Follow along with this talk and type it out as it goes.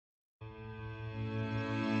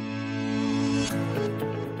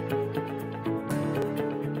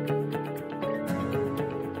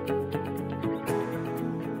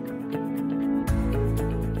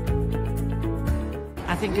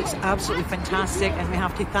think it's absolutely fantastic, and we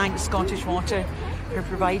have to thank Scottish Water for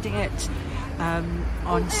providing it.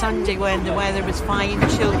 On Sunday, when the weather was fine,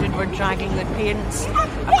 children were dragging their parents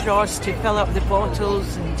across to fill up the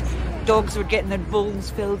bottles, and dogs were getting their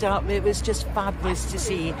bowls filled up. It was just fabulous to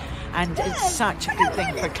see, and it's such a good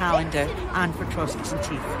thing for Callander and for Trossachs and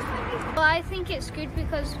Teeth. Well, I think it's good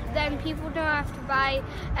because then people don't have to buy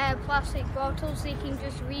plastic bottles, they can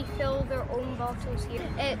just refill their own bottles here.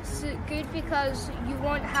 It's good because you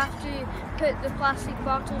won't have to put the plastic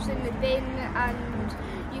bottles in the bin, and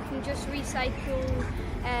you can just recycle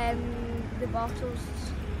the bottles.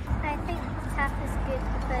 I think tap is good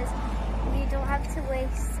because you don't have to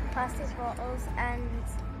waste plastic bottles, and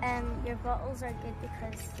your bottles are good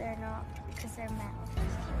because they're metal.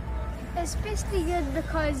 It's basically good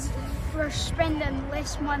because we're spending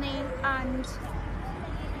less money, and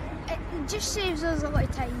it just saves us a lot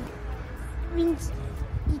of time. It means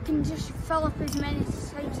you can just fill up as many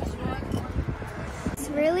times as you want. It's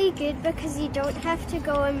really good because you don't have to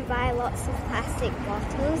go and buy lots of plastic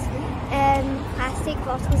bottles. Plastic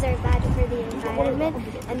bottles are bad for the environment,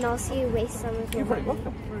 and also you waste some of your money.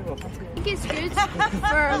 I think it's good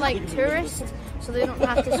for like tourists, so they don't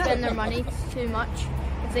have to spend their money too much.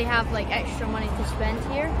 If they have like extra money to spend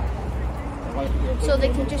here, so they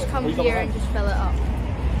can just come here and just fill it up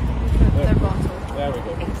with their bottle. There we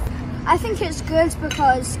go. I think it's good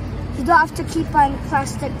because you don't have to keep buying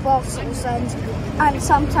plastic bottles, and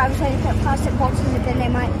sometimes when you put plastic bottles in the bin they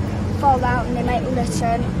might fall out and they might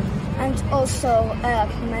litter, and also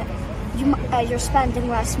you're spending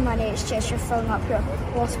less money. It's just you're filling up your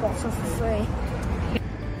water bottle for free.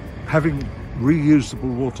 Having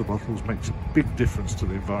reusable water bottles makes a big difference to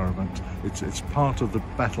the environment. It's part of the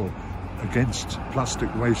battle against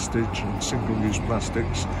plastic wastage and single-use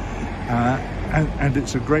plastics, and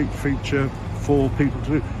it's a great feature for people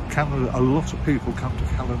to do. Callander, a lot of people come to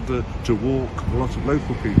Callander to walk, a lot of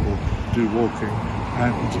local people do walking,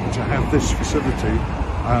 and to have this facility,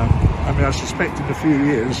 I mean, I suspect in a few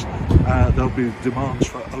years there'll be demands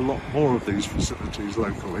for a lot more of these facilities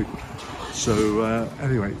locally. So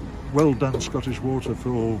anyway, well done Scottish Water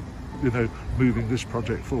for moving this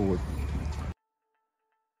project forward.